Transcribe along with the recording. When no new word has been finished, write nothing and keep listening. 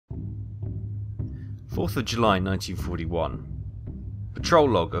4th of July 1941. Patrol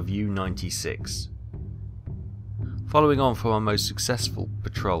log of U-96. Following on from our most successful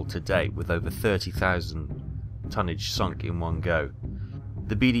patrol to date with over 30,000 tonnage sunk in one go,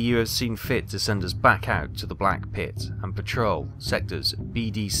 the BDU has seen fit to send us back out to the Black Pit and patrol sectors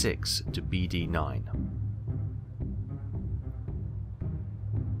BD6 to BD9.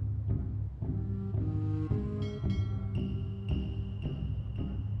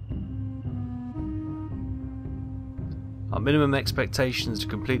 Our minimum expectation is to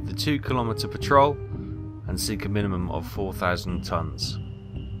complete the 2-kilometre patrol and sink a minimum of 4,000 tons.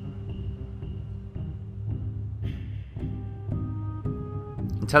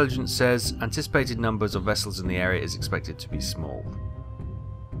 Intelligence says anticipated numbers of vessels in the area is expected to be small.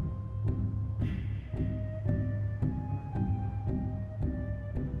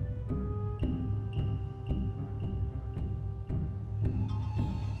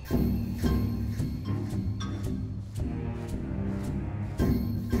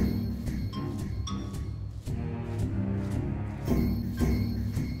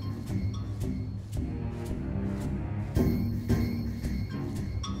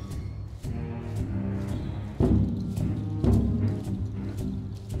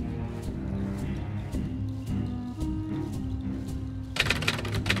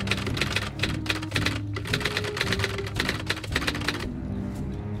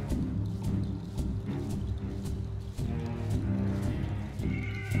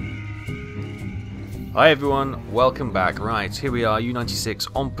 Hi everyone, welcome back. Right, here we are, U-96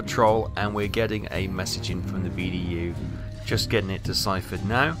 on patrol, and we're getting a message in from the BDU. Just getting it deciphered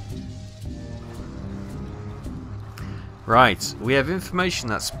now. Right, we have information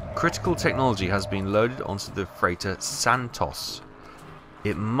that critical technology has been loaded onto the freighter Santos.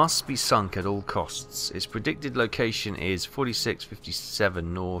 It must be sunk at all costs. Its predicted location is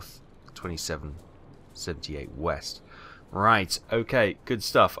 4657 north, 2778 west. Right, okay, good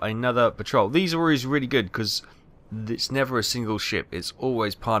stuff. Another patrol. These are always really good because it's never a single ship. It's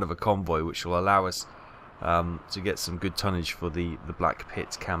always part of a convoy, which will allow us to get some good tonnage for the Black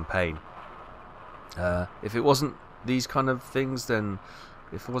Pit campaign. If it wasn't these kind of things, then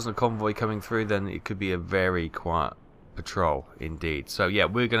if it wasn't a convoy coming through, then it could be a very quiet patrol indeed. So yeah,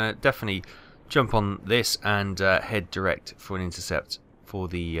 we're going to definitely jump on this and head direct for an intercept for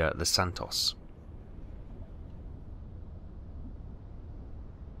the Santos.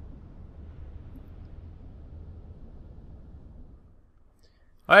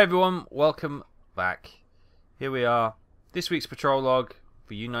 Hi everyone, welcome back. Here we are, this week's patrol log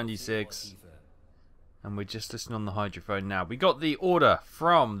for U-96, and we're just listening on the hydrophone now. We got the order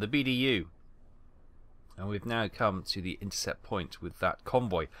from the BDU, and we've now come to the intercept point with that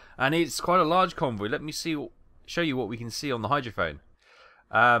convoy, and it's quite a large convoy. Let me show you what we can see on the hydrophone.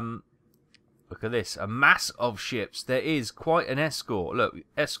 Look at this, a mass of ships. There is quite an escort. Look,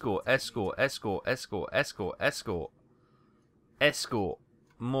 escort, escort, escort, escort, escort, escort, escort.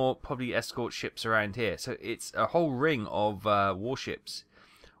 More probably escort ships around here. So it's a whole ring of warships.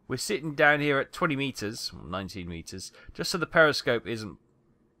 We're sitting down here at 20 meters, 19 meters, just so the periscope isn't...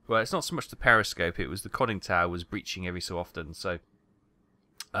 Well, it's not so much the periscope, it was the conning tower was breaching every so often. So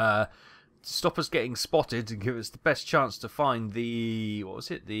to stop us getting spotted and give us the best chance to find the... What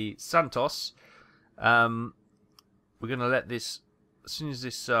was it? The Santos. We're going to let this... As soon as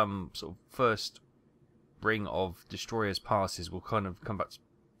this sort of first ring of destroyers passes, we'll kind of come back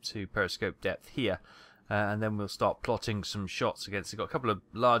to periscope depth here, and then we'll start plotting some shots against. We've got a couple of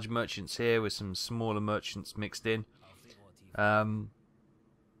large merchants here with some smaller merchants mixed in.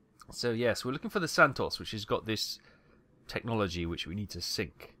 So yes, we're looking for the Santos, which has got this technology which we need to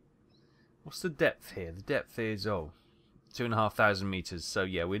sink. What's the depth here? The depth is 2,500 meters. So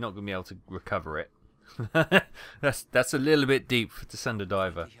yeah, we're not going to be able to recover it. that's a little bit deep to send a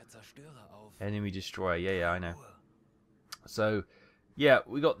diver. Enemy destroyer, yeah, I know. So, yeah,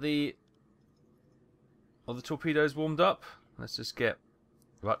 we got the torpedoes warmed up. Let's just get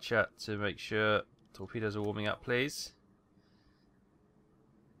Ratchat to make sure torpedoes are warming up, please.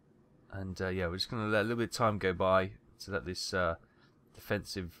 And yeah, we're just going to let a little bit of time go by to let this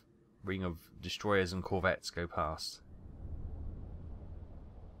defensive ring of destroyers and corvettes go past.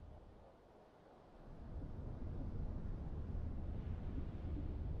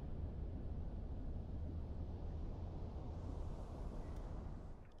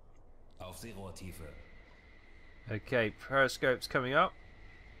 Okay, periscope's coming up.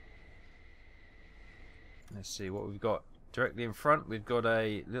 Let's see what we've got directly in front. We've got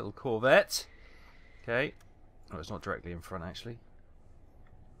a little corvette. Okay. Oh, it's not directly in front actually.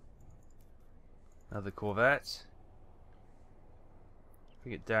 Another corvette.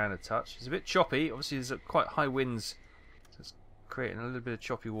 Bring it down a touch. It's a bit choppy. Obviously, there's quite high winds, so it's creating a little bit of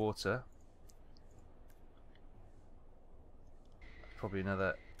choppy water. Probably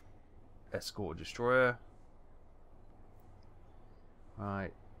another escort destroyer.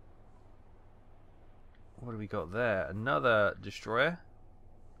 Right. What do we got there? Another destroyer.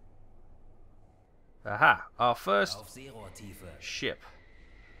 Aha! Our first ship,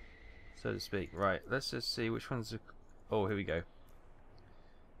 so to speak. Right, let's just see which ones are... Oh, here we go.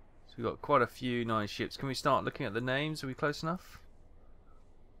 So we've got quite a few nice ships. Can we start looking at the names? Are we close enough?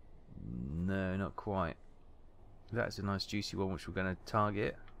 No, not quite. That's a nice juicy one which we're going to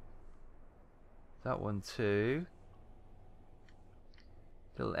target. That one too.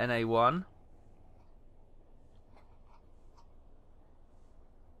 Little NA1.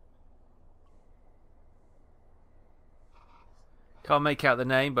 Can't make out the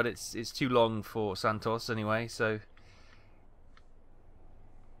name, but it's too long for Santos anyway, so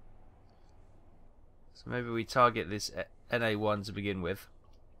maybe we target this NA1 to begin with.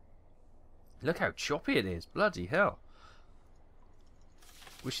 Look how choppy it is, bloody hell.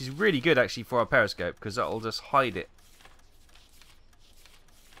 Which is really good actually for our periscope, because that'll just hide it.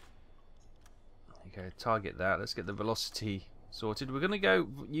 Okay, target that. Let's get the velocity sorted. We're going to go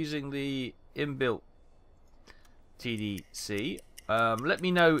using the inbuilt TDC. Let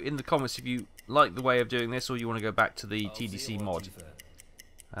me know in the comments if you like the way of doing this or you want to go back to the TDC mod.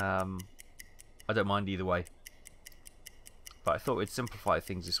 I don't mind either way, but I thought we'd simplify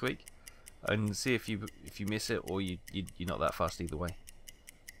things this week and see if you miss it or you're not that fast either way.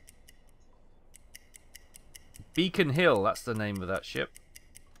 Beacon Hill, that's the name of that ship.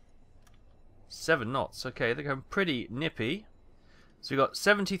 7 knots. Okay, they're going pretty nippy. So we've got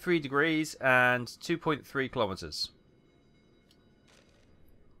 73 degrees and 2.3 kilometers.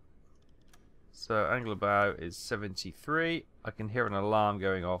 So angle of bow is 73. I can hear an alarm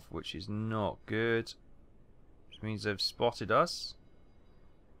going off, which is not good. Which means they've spotted us.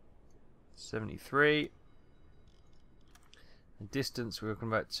 73. And distance, we're looking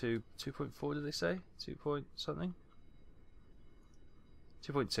about 2.4, did they say? 2 point something?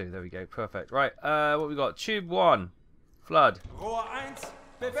 2.2, there we go, perfect. Right, what we got? Tube 1, flood. Rohr 1,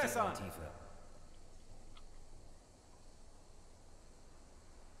 bewässern.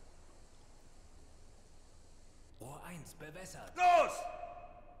 Rohr 1, bewässert. Los!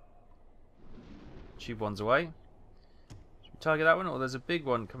 Tube 1's away. Should we target that one? Or there's a big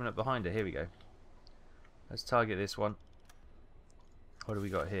one coming up behind it. Here we go. Let's target this one. What do we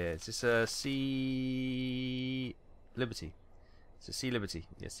got here? Is this a Sea Liberty? It's a Sea Liberty.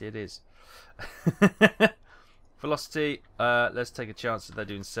 Yes, it is. Velocity. Let's take a chance that they're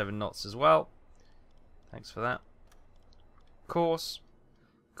doing 7 knots as well. Thanks for that. Course.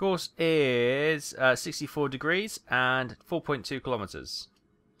 Course is 64 degrees and 4.2 kilometers.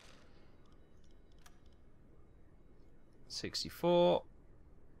 64.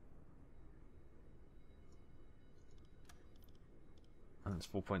 And it's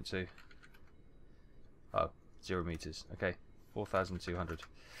 4.2. Oh, 0 meters. Okay, 4,200.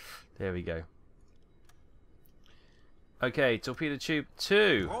 There we go. Okay, torpedo tube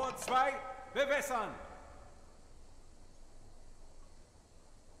 2. Rohr 2, bewässern.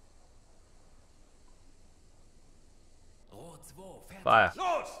 Rohr 2, fertig. Fire.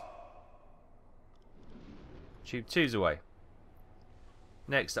 Los! Tube 2's away.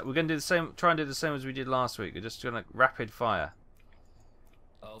 Next up, we're going to do the same. Try and do the same as we did last week. We're just going to rapid fire.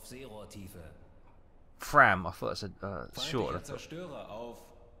 Auf Seerohrtiefe. Fram. I thought that's a short. Feindlicher Zerstörer auf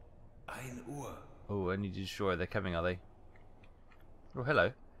 1 Uhr. Oh, any destroyer. They're coming, are they? Oh,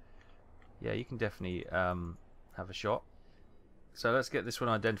 hello. Yeah, you can definitely have a shot. So let's get this one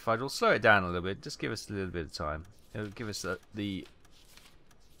identified. We'll slow it down a little bit. Just give us a little bit of time. It'll give us the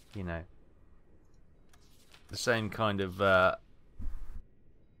you know, the same kind of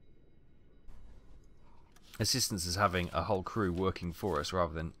assistance as having a whole crew working for us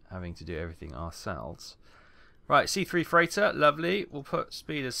rather than having to do everything ourselves. Right, C3 freighter, lovely. We'll put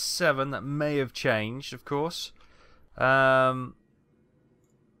speed as 7. That may have changed, of course. Angle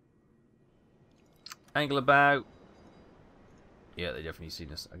of bow. Yeah, they definitely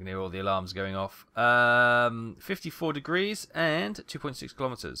seen us. I can hear all the alarms going off. 54 degrees and 2.6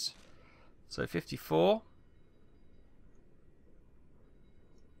 kilometers. So 54.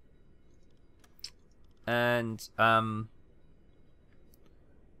 And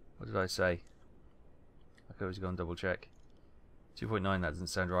what did I say? I could always go and double check. 2.9, that doesn't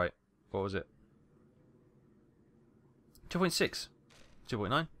sound right. What was it? 2.6.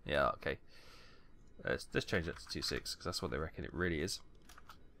 2.9? Yeah, okay. Let's change that to 2.6 because that's what they reckon it really is.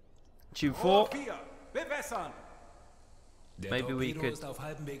 Tube 4. Rohr 4, bewässern. Der maybe we Torpedo could... ist auf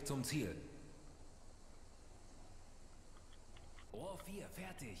halbem Weg zum Ziel. Rohr 4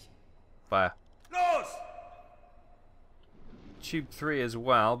 fertig. Fire. Los! Tube 3 as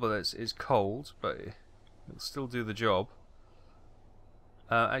well, but it's cold, but it'll still do the job.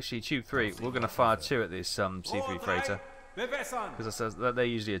 Actually, Tube 3, we're going to fire 2 at this C3 freighter. Bewässern! Because they're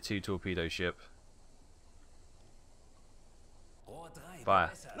usually a 2 torpedo ship. Rohr 3 Fire.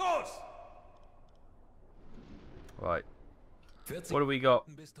 bewässert. Los! Right. 40 What do we got?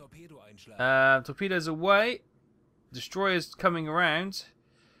 bis Torpedo einschlagen. Torpedoes away. Destroyers coming around.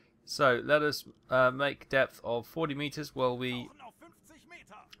 So let us make depth of 40 meters while we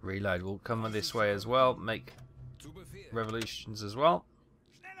reload. We'll come this way as well. Make Zu Befehl. revolutions as well.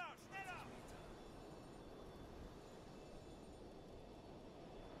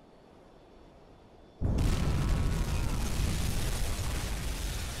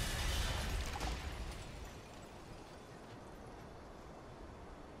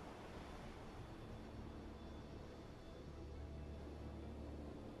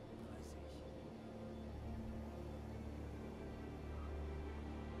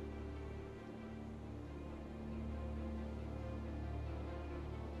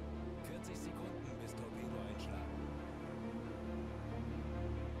 Sekunden bis Torpedo einschlagen.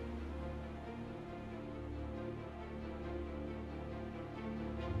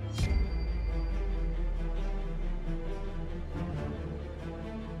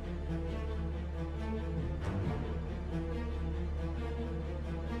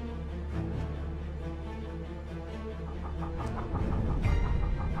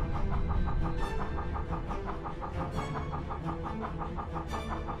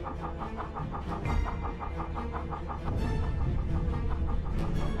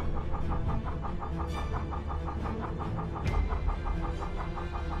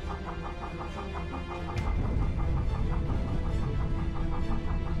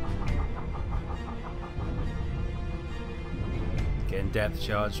 Getting depth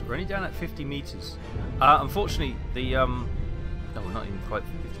charge. We're only down at 50 meters. Unfortunately, the no, we're not even quite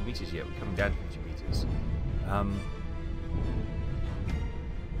 50 meters yet. We're coming down 50 meters.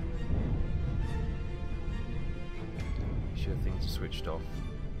 Sure, things are switched off.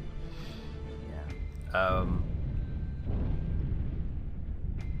 Yeah.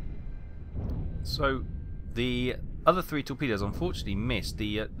 So the other 3 torpedoes unfortunately missed.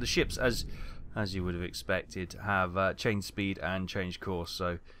 The ships, as you would have expected, have changed speed and changed course.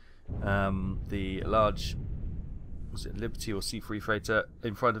 So the large, was it Liberty or C3 freighter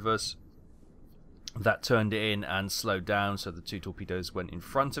in front of us, that turned it in and slowed down, so the 2 torpedoes went in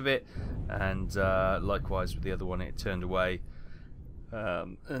front of it, and likewise with the other one, it turned away,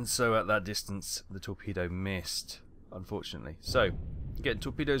 and so at that distance the torpedo missed, unfortunately. So getting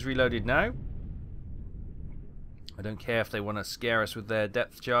torpedoes reloaded now. I don't care if they want to scare us with their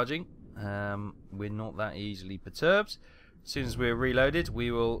depth charging. We're not that easily perturbed. As soon as we're reloaded, we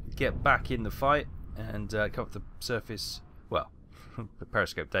will get back in the fight and cover the surface, well, the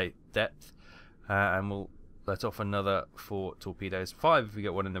periscope depth, and we'll let off another 4 torpedoes. 5 if we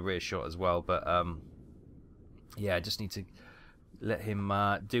get one in the rear shot as well, but yeah, I just need to let him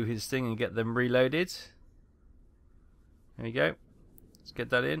do his thing and get them reloaded. There we go. Let's get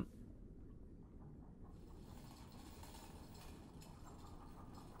that in.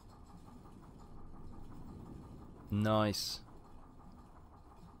 Nice.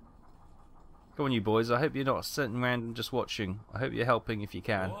 Come on, you boys. I hope you're not sitting around and just watching. I hope you're helping if you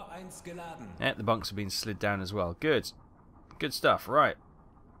can. Rohr 1 geladen. Yeah, the bunks have been slid down as well. Good. Good stuff. Right.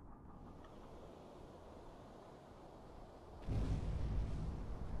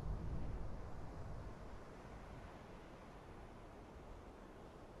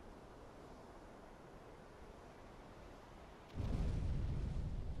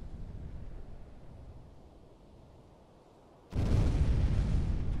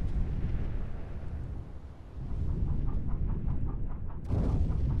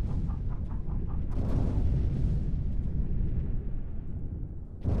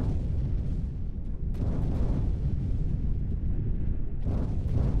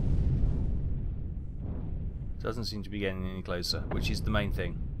 Doesn't seem to be getting any closer, which is the main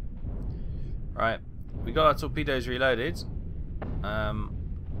thing. Right, we got our torpedoes reloaded.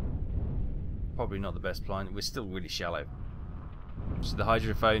 Probably not the best plan. We're still really shallow. So the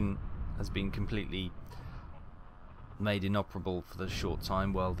hydrophone has been completely made inoperable for the short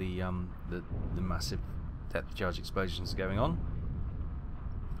time while the massive depth charge explosions are going on.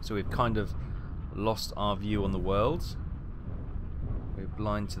 So we've kind of lost our view on the world. We're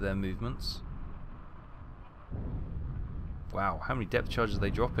blind to their movements. Wow, how many depth charges are they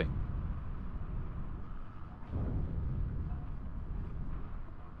dropping?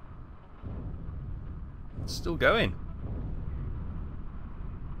 It's still going.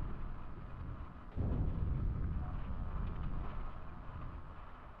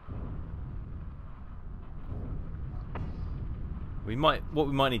 What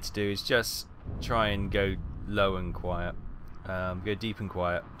we might need to do is just try and go low and quiet, go deep and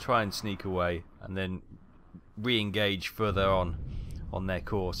quiet, try and sneak away, and then re-engage further on their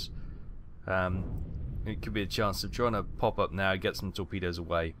course. It could be a chance of trying to pop up now, get some torpedoes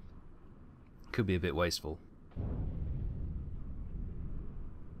away. Could be a bit wasteful.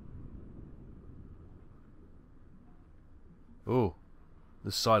 Oh,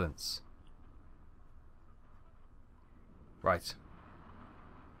 the silence. Right.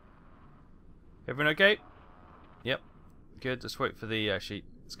 Everyone okay? Yep. Good. Let's wait for the sheet.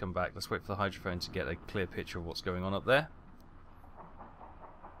 Let's come back. Let's wait for the hydrophone to get a clear picture of what's going on up there.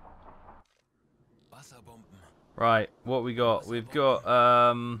 Right. What we got? We've got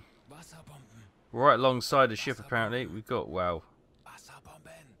right alongside the ship apparently. We've got wow.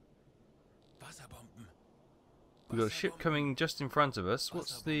 We've got a ship coming just in front of us.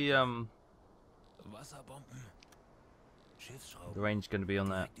 What's the range going to be on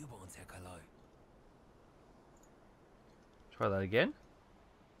that? Try that again.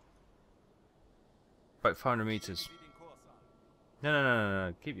 About 500 meters.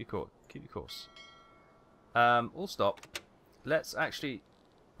 No. Keep your course. Keep your course. All stop. Let's actually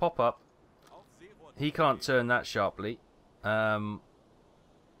pop up. He can't turn that sharply. And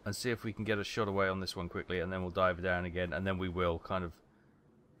see if we can get a shot away on this one quickly, and then we'll dive down again, and then we will kind of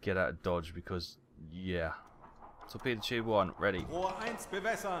get out of dodge because, yeah. Torpedo tube 1, ready.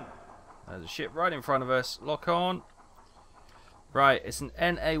 There's a ship right in front of us. Lock on. Right, it's an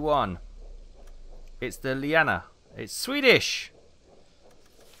NA1. It's the Liana. It's Swedish.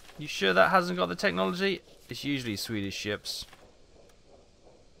 You sure that hasn't got the technology? It's usually Swedish ships.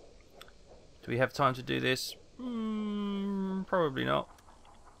 Do we have time to do this? Probably not.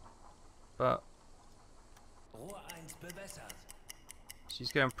 But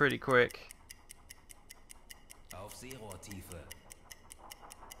she's going pretty quick.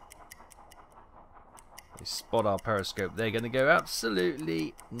 They spot our periscope. They're going to go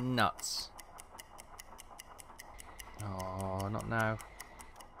absolutely nuts. Oh, not now.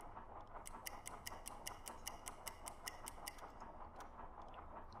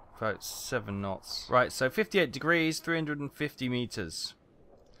 About 7 knots. Right, so 58 degrees, 350 meters.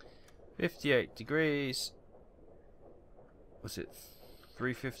 58 degrees. Was it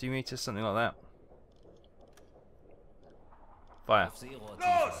 350 meters? Something like that. Fire.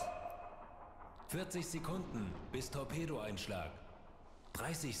 Los! 40 Sekunden bis Torpedoeinschlag.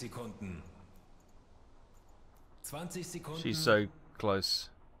 30 Sekunden. 20 Sekunden. She's so close.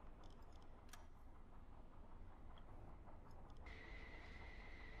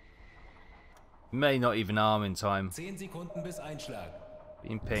 May not even arm in time. 10 Sekunden bis Einschlag.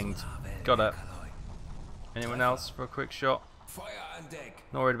 Being pinged. Got it. Anyone else for a quick shot? Feuer an Deck.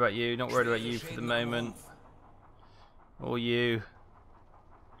 Not worried about you. Not worried about you for the moment. Or you.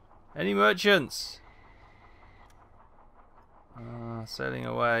 Any merchants? Sailing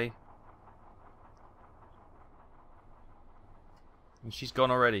away. And she's gone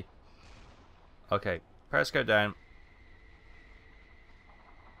already. Okay. Periscope down.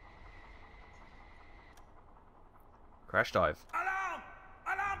 Crash dive. Alarm!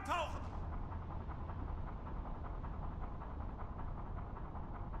 Alarm tauchen!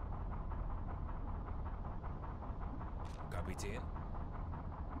 Kapitän.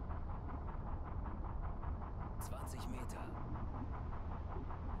 20 Meter.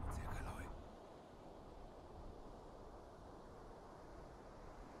 Zirkeloi.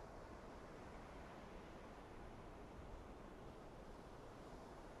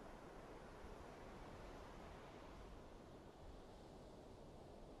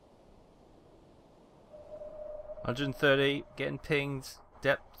 $130, getting pinged,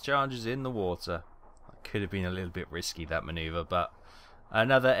 depth charges in the water. That could have been a little bit risky, that maneuver, but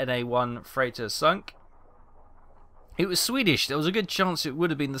another NA1 freighter sunk. It was Swedish. There was a good chance it would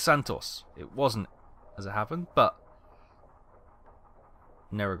have been the Santos. It wasn't, as it happened, but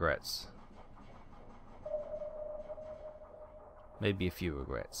no regrets. Maybe a few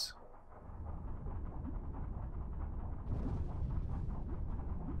regrets.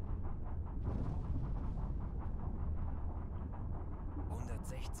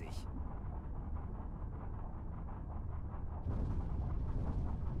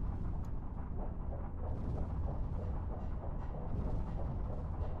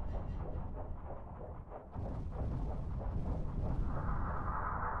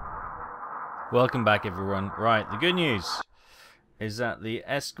 Welcome back, everyone. Right, the good news is that the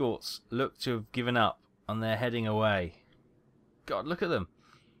escorts look to have given up And they're heading away. God, look at them.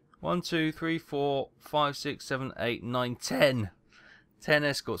 1, 2, 3, 4, 5, 6, 7, 8, 9, 10. 10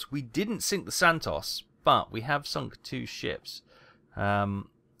 escorts. We didn't sink the Santos, but we have sunk 2 ships,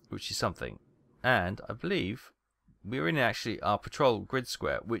 which is something. And I believe we're in actually our patrol grid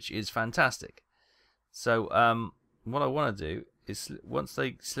square, which is fantastic. So what I want to do is, once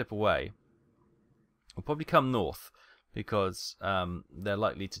they slip away, we'll probably come north, because they're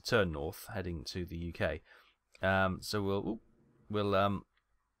likely to turn north, heading to the UK. So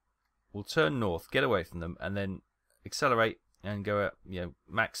we'll turn north, get away from them, and then accelerate and go at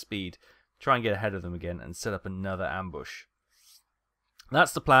max speed, try and get ahead of them again, and set up another ambush.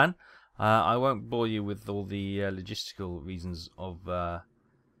 That's the plan. I won't bore you with all the logistical reasons of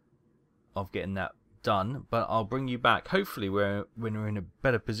getting that done, but I'll bring you back. Hopefully, when we're in a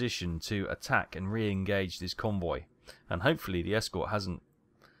better position to attack and re-engage this convoy, and hopefully the escort hasn't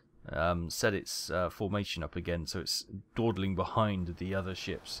set its formation up again, so it's dawdling behind the other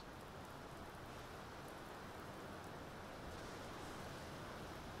ships.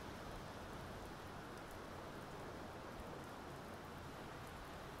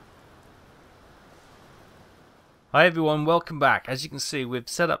 Hi everyone, welcome back. As you can see, we've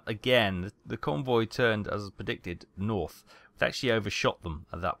set up again. The convoy turned, as predicted, north. We've actually overshot them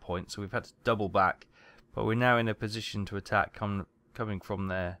at that point, so we've had to double back. But we're now in a position to attack coming from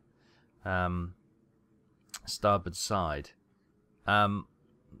their starboard side. The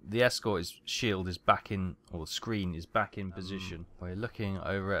escort shield is back in, or screen is back in position. We're looking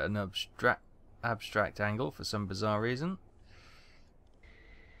over at an abstract angle for some bizarre reason.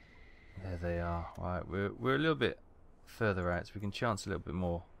 There they are. Right, we're a little bit further out, so we can chance a little bit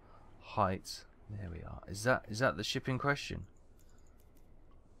more height. There we are. Is that the ship in question?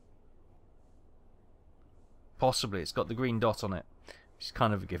 Possibly. It's got the green dot on it, which is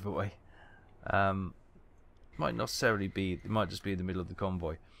kind of a giveaway. Might not necessarily be. It might just be in the middle of the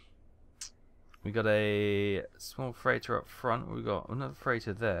convoy. We got a small freighter up front. We got another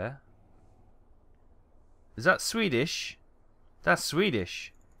freighter there. Is that Swedish? That's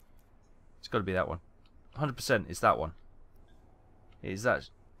Swedish. It's got to be that one. 100% it's that one. Is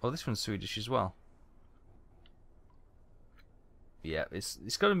that... Oh, this one's Swedish as well. Yeah,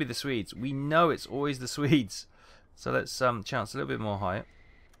 it's got to be the Swedes. We know it's always the Swedes. So let's chance a little bit more height.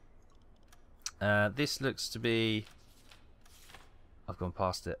 This looks to be... I've gone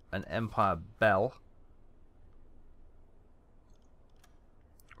past it. An Empire Bell.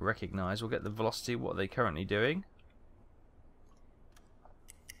 Recognise. We'll get the velocity. What are they currently doing?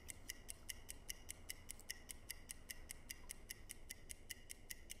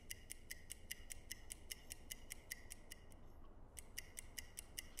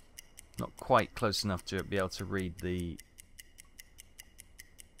 Not quite close enough to be able to read the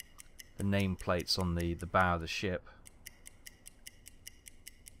nameplates on the bow of the ship.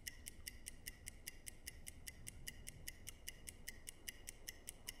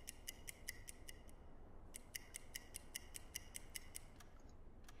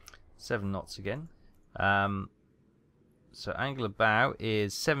 Seven knots again. So angle of bow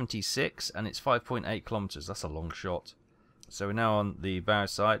is 76 and it's 5.8 kilometers. That's a long shot. So we're now on the bow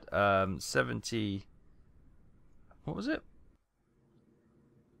side. 70. What was it?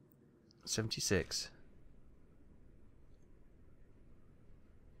 76.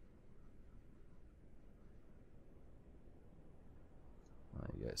 There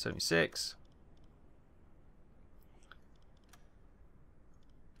you go. 76.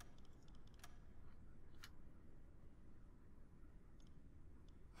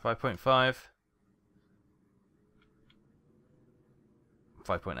 .5.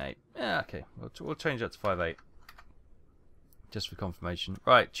 5.8. Yeah, okay. We'll change that to 5.8. Just for confirmation.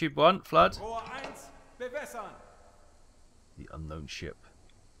 Right, tube 1, flood. The unknown ship.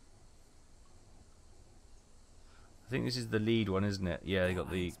 I think this is the lead one, isn't it? Yeah, they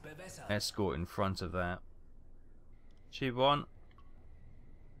got the escort in front of that. Tube 1.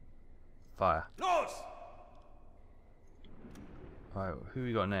 Fire. Right, who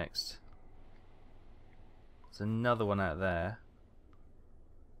we got next? There's another one out there.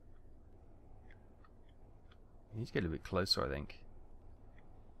 Need to get a little bit closer, I think.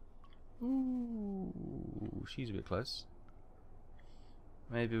 Ooh, she's a bit close.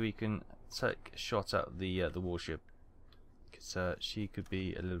 Maybe we can take a shot at the warship, because she could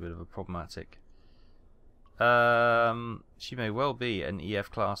be a little bit of a problematic. She may well be an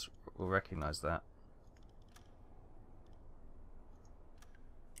EF class. We'll recognise that.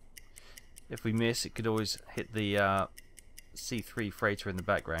 If we miss, it could always hit the C3 freighter in the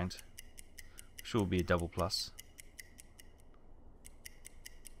background, which will be a double plus.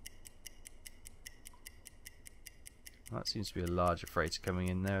 That seems to be a larger freighter coming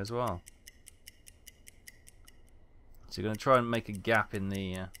in there as well. So you're going to try and make a gap in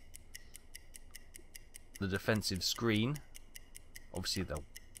the defensive screen. Obviously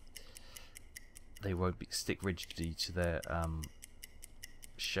they won't stick rigidly to their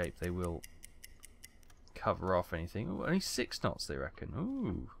shape. They will cover off anything. Ooh, only 6 knots they reckon.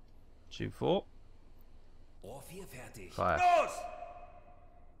 Ooh. Tube 4. Rohr 4 fertig. Fire. Los!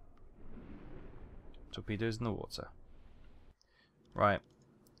 Torpedoes in the water. Right.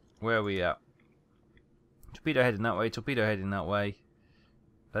 Where are we at? Torpedo heading that way. Torpedo heading that way.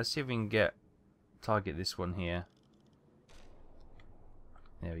 Let's see if we can target this one here.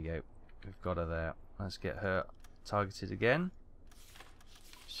 There we go. We've got her there. Let's get her targeted again.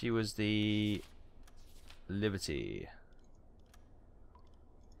 She was the Liberty.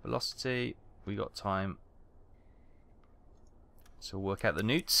 Velocity. We got time. So we'll work out the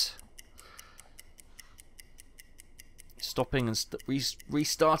newts. Stopping and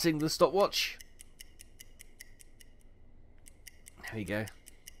restarting the stopwatch. There we go.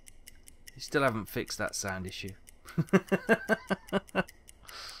 You still haven't fixed that sound issue.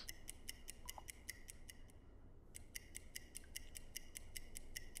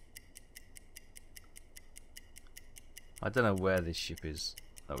 I don't know where this ship is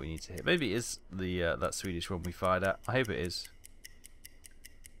that we need to hit. Maybe it is the that Swedish one we fired at. I hope it is.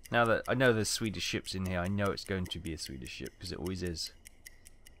 Now that I know there's Swedish ships in here, I know it's going to be a Swedish ship because it always is.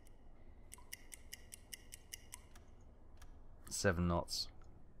 7 knots.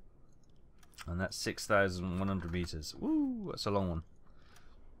 And that's 6,100 meters. Woo, that's a long one.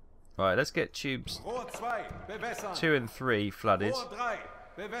 Right, let's get tubes 2 and 3 flooded.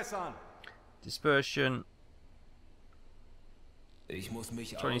 Dispersion.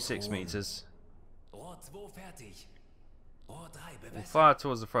 26 meters. Rohr 2 fertig. Rohr 3 We'll bewässern. fire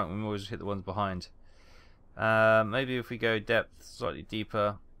towards the front. We can always hit the ones behind. Maybe if we go depth slightly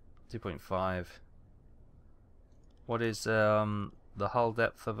deeper, 2.5. What is the hull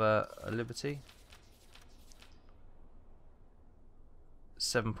depth of a Liberty?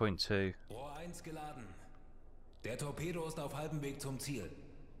 7.2. Rohr 1 geladen. Der Torpedo ist auf halbem Weg zum Ziel.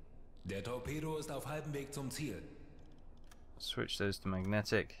 Der Torpedo ist auf halbem Weg zum Ziel. Switch those to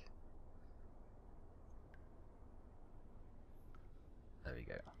magnetic. There we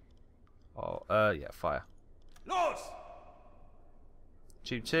go. Oh, yeah, fire. Los!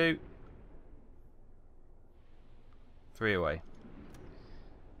 Tube 2. 3 away.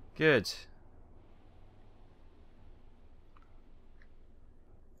 Good.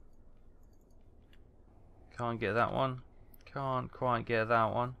 Can't get that one. Can't quite get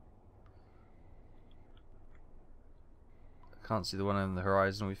that one. Can't see the one on the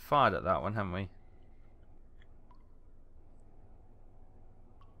horizon. We fired at that one, haven't we?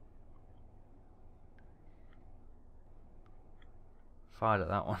 Fired at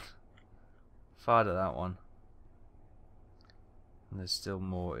that one. Fired at that one. And there's still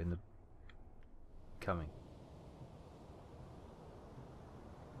more in the coming.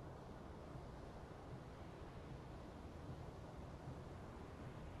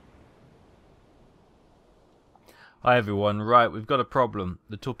 Hi everyone, right, we've got a problem.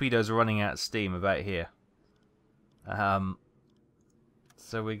 The torpedoes are running out of steam about here.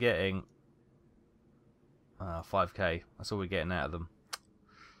 So we're getting 5k, that's all we're getting out of them.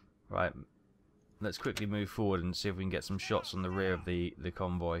 Right, let's quickly move forward and see if we can get some shots on the rear of the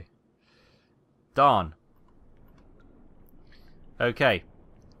convoy. Darn. Okay,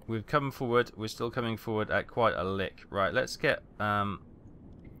 we've come forward, we're still coming forward at quite a lick. Right, let's get, they're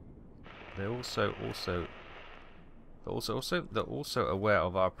also aware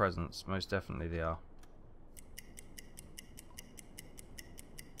of our presence. Most definitely they are.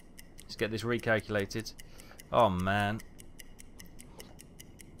 Let's get this recalculated. Oh man.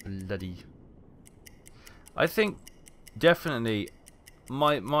 Bloody. I think definitely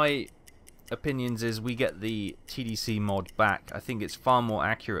my opinions is we get the TDC mod back. I think it's far more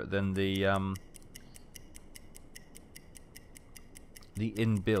accurate than the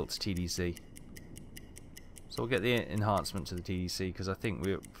inbuilt TDC. So we'll get the enhancement to the TDC because I think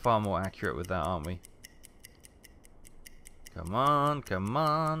we're far more accurate with that, aren't we? Come on, come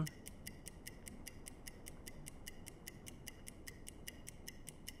on.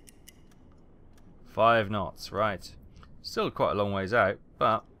 Five knots, right. Still quite a long ways out,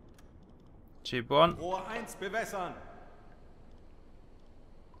 but tube 1. Rohr 1 bewässern.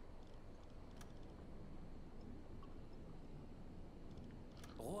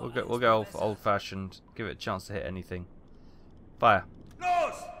 We'll go old-fashioned. Give it a chance to hit anything. Fire.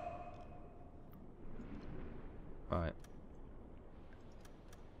 Los! Right.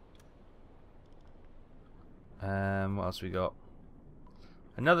 What else we got?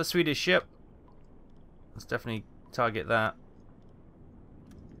 Another Swedish ship. Let's definitely target that.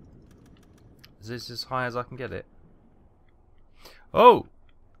 Is this as high as I can get it? Oh!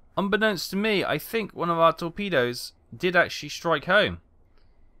 Unbeknownst to me, I think one of our torpedoes did actually strike home.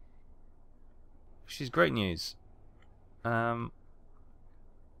 Which is great news. I'll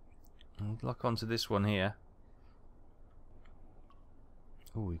lock onto this one here.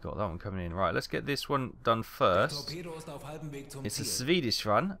 Oh, we got that one coming in. Right, let's get this one done first. It's a Swedish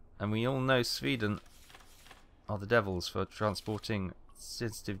one, and we all know Sweden are the devils for transporting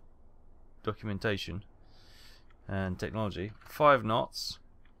sensitive documentation and technology. 5 knots.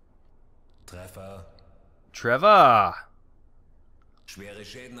 Trevor! Schwere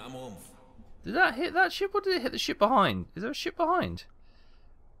Schäden am Rumpf. Did that hit that ship, or did it hit the ship behind? Is there a ship behind?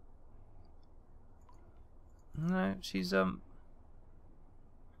 No, she's we've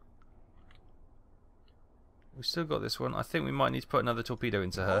still got this one. I think we might need to put another torpedo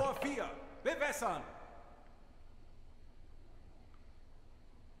into her.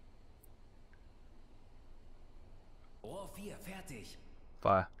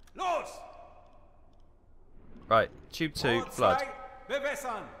 Fire. Right, tube 2, flood.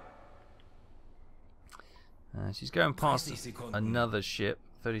 She's going past another ship.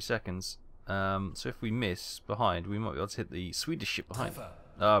 30 seconds. So if we miss behind, we might be able to hit the Swedish ship behind.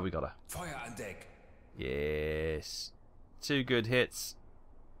 Ah, we got her. Yes. 2 good hits.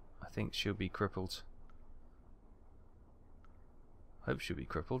 I think she'll be crippled. Hope she'll be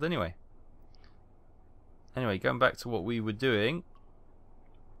crippled. Anyway, going back to what we were doing.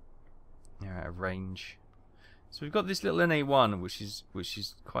 They're out of range. So we've got this little NA1, which is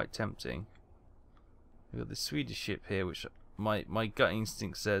quite tempting. We've got this Swedish ship here, which my gut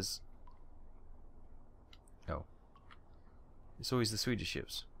instinct says. Oh, it's always the Swedish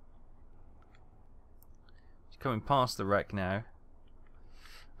ships. She's coming past the wreck now.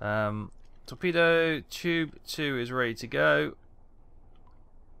 Torpedo tube 2 is ready to go.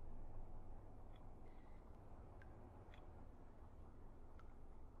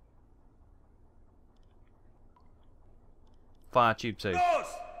 Fire tube 2.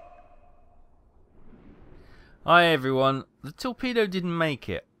 Hi everyone. The torpedo didn't make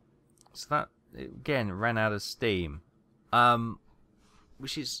it, so that again ran out of steam,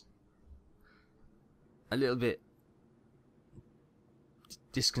 which is a little bit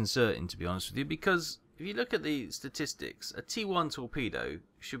disconcerting, to be honest with you, because if you look at the statistics, a T1 torpedo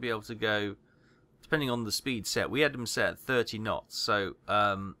should be able to go, depending on the speed set, we had them set at 30 knots, so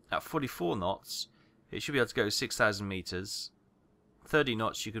at 44 knots it should be able to go 6,000 meters. 30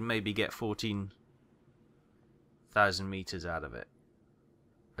 knots you can maybe get 14,000 meters out of it.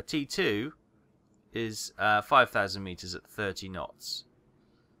 A T2 is 5,000 meters at 30 knots.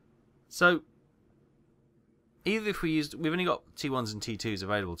 So either if we used, we've only got T1s and T2s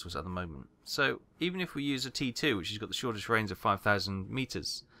available to us at the moment, so even if we use a T2, which has got the shortest range of 5,000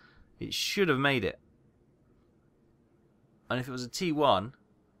 meters, it should have made it. And if it was a T1,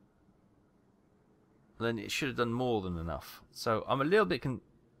 then it should have done more than enough. So I'm a little bit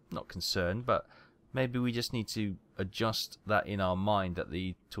not concerned, but maybe we just need to adjust that in our mind, that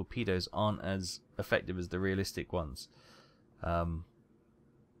the torpedoes aren't as effective as the realistic ones. It's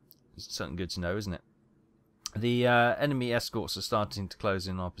something good to know, isn't it? The enemy escorts are starting to close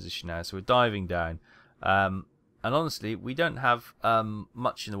in our position now, so we're diving down. And honestly, we don't have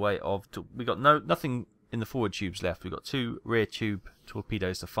much in the way of... we got nothing in the forward tubes left. We've got 2 rear tube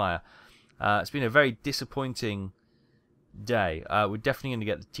torpedoes to fire. It's been a very disappointing day. We're definitely going to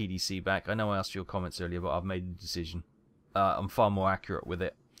get the TDC back. I know I asked your comments earlier, but I've made the decision. I'm far more accurate with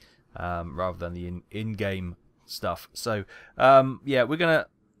it rather than the in-game stuff. So yeah, we're going to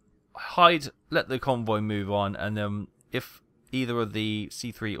let the convoy move on, and then if either of the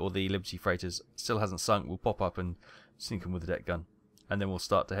C3 or the Liberty freighters still hasn't sunk, we'll pop up and sink them with the deck gun, and then we'll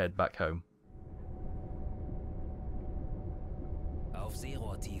start to head back home. Auf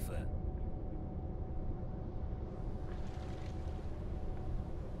Seerohrtiefe.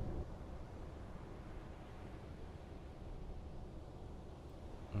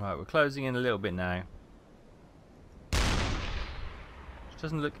 Right, we're closing in a little bit now. She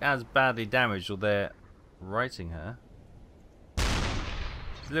doesn't look as badly damaged, or they're righting her.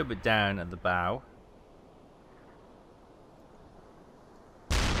 She's a little bit down at the bow.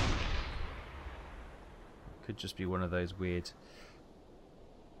 Could just be one of those weird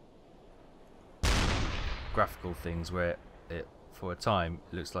graphical things where it, for a time,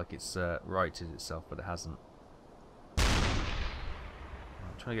 it looks like it's righted itself, but it hasn't.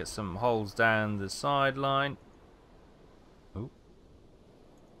 Trying to get some holes down the sideline. Ooh.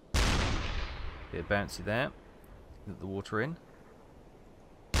 Bit bouncy there. Get the water in.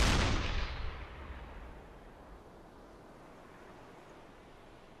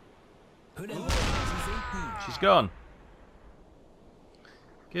 She's gone.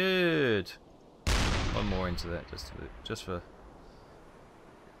 Good. One more into that, just for.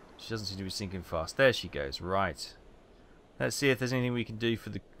 She doesn't seem to be sinking fast. There she goes. Right. Let's see if there's anything we can do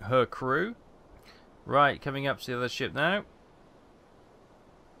for her crew. Right, coming up to the other ship now.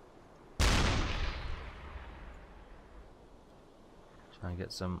 Try and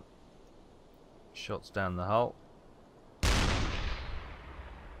get some shots down the hull.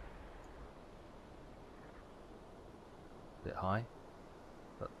 Bit high,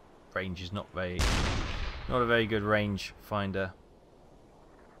 but range is not a very good range finder.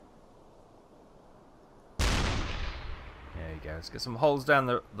 There you go. Let's get some holes down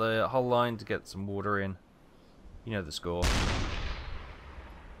the hull line to get some water in. You know the score.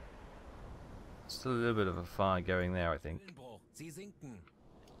 Still a little bit of a fire going there, I think.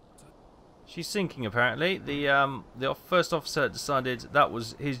 She's sinking apparently. The first officer decided that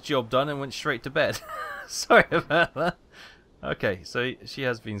was his job done and went straight to bed. Sorry about that. Okay, so she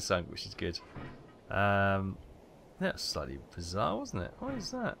has been sunk, which is good. That's slightly bizarre, wasn't it? What is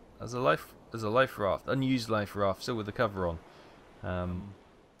that? There's a life raft, unused life raft, still with the cover on.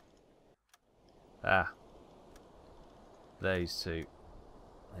 Those two.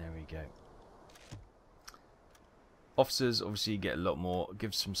 There we go. Officers obviously get a lot more.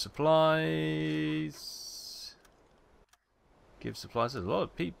 Give some supplies. Give supplies. There's a lot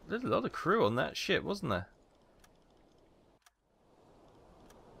of people. There's a lot of crew on that ship, wasn't there?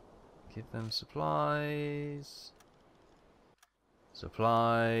 Give them supplies.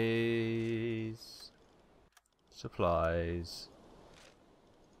 Supplies. Supplies.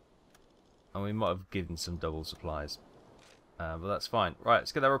 And we might have given some double supplies. But that's fine. Right,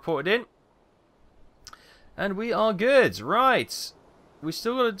 let's get that reported in. And we are good. Right. We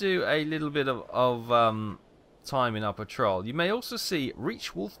still got to do a little bit of time in our patrol. You may also see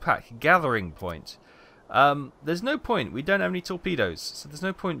reach Wolfpack gathering point. There's no point. We don't have any torpedoes, so there's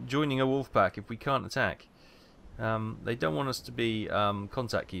no point joining a Wolfpack if we can't attack. They don't want us to be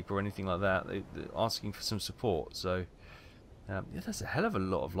contact keeper or anything like that. They're asking for some support. So yeah, there's a hell of a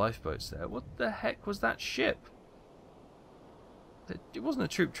lot of lifeboats there. What the heck was that ship? It wasn't a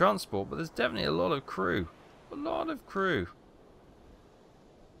troop transport, but there's definitely a lot of crew. A lot of crew.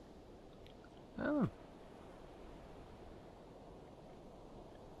 Oh.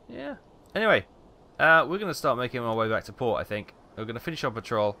 Yeah. Anyway, we're going to start making our way back to port, I think. We're going to finish our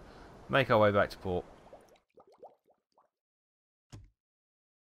patrol, make our way back to port.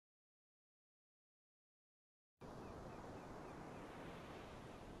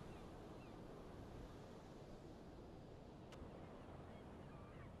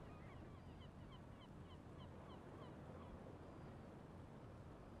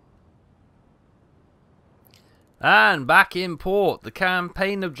 And back in port, the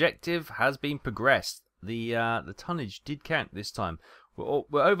campaign objective has been progressed. The tonnage did count this time. We're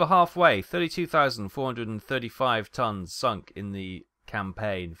over halfway. 32,435 tons sunk in the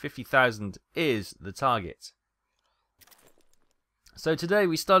campaign. 50,000 is the target. So today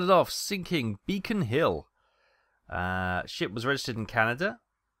we started off sinking Beacon Hill. Ship was registered in Canada,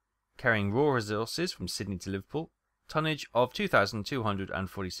 carrying raw resources from Sydney to Liverpool. Tonnage of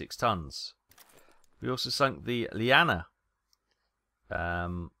 2,246 tons. We also sunk the Liana,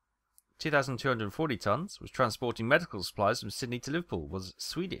 2,240 tons, was transporting medical supplies from Sydney to Liverpool, was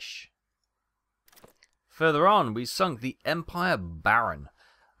Swedish. Further on, we sunk the Empire Baron.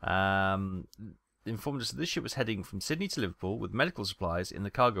 Informed us that this ship was heading from Sydney to Liverpool with medical supplies in the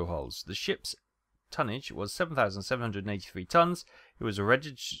cargo holds. The ship's tonnage was 7,783 tons. It was a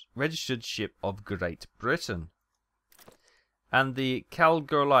registered ship of Great Britain. And the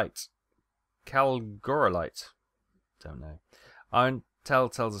Calgorolite, don't know. Iron Tell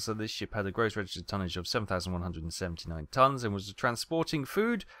tells us that this ship had a gross registered tonnage of 7,179 tons and was transporting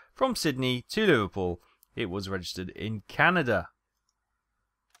food from Sydney to Liverpool. It was registered in Canada.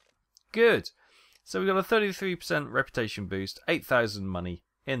 Good. So we got a 33% reputation boost, 8,000 money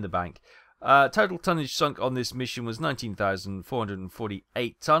in the bank. Total tonnage sunk on this mission was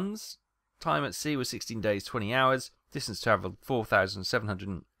 19,448 tons. Time at sea was 16 days, 20 hours. Distance travelled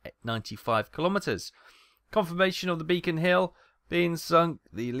 4,795 kilometres. Confirmation of the Beacon Hill being sunk,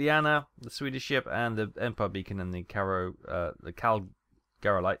 the Liana, the Swedish ship, and the Empire Beacon and the Calgorolite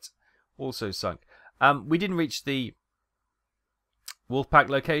also sunk. We didn't reach the Wolfpack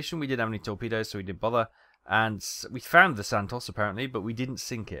location. We didn't have any torpedoes, so we didn't bother. And we found the Santos apparently, but we didn't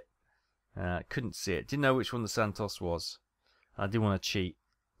sink it. Couldn't see it. Didn't know which one the Santos was. I didn't want to cheat,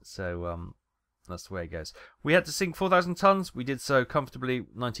 so That's the way it goes. We had to sink 4,000 tons. We did so comfortably.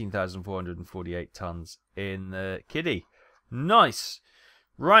 19,448 tons in the kiddie. Nice.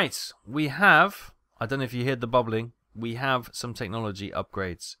 Right. We have, I don't know if you heard the bubbling, we have some technology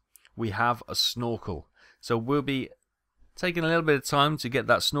upgrades. We have a snorkel. So we'll be taking a little bit of time to get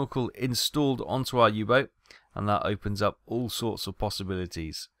that snorkel installed onto our U-boat. And that opens up all sorts of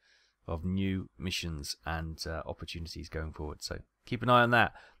possibilities of new missions and opportunities going forward. So keep an eye on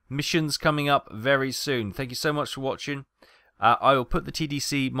that. Missions coming up very soon. Thank you so much for watching. I will put the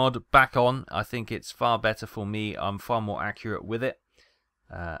TDC mod back on. I think it's far better for me. I'm far more accurate with it.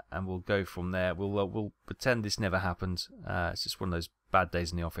 And we'll go from there. We'll pretend this never happened. It's just one of those bad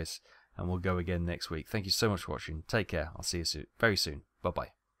days in the office. And we'll go again next week. Thank you so much for watching. Take care. I'll see you soon, very soon.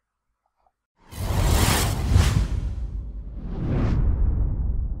 Bye-bye.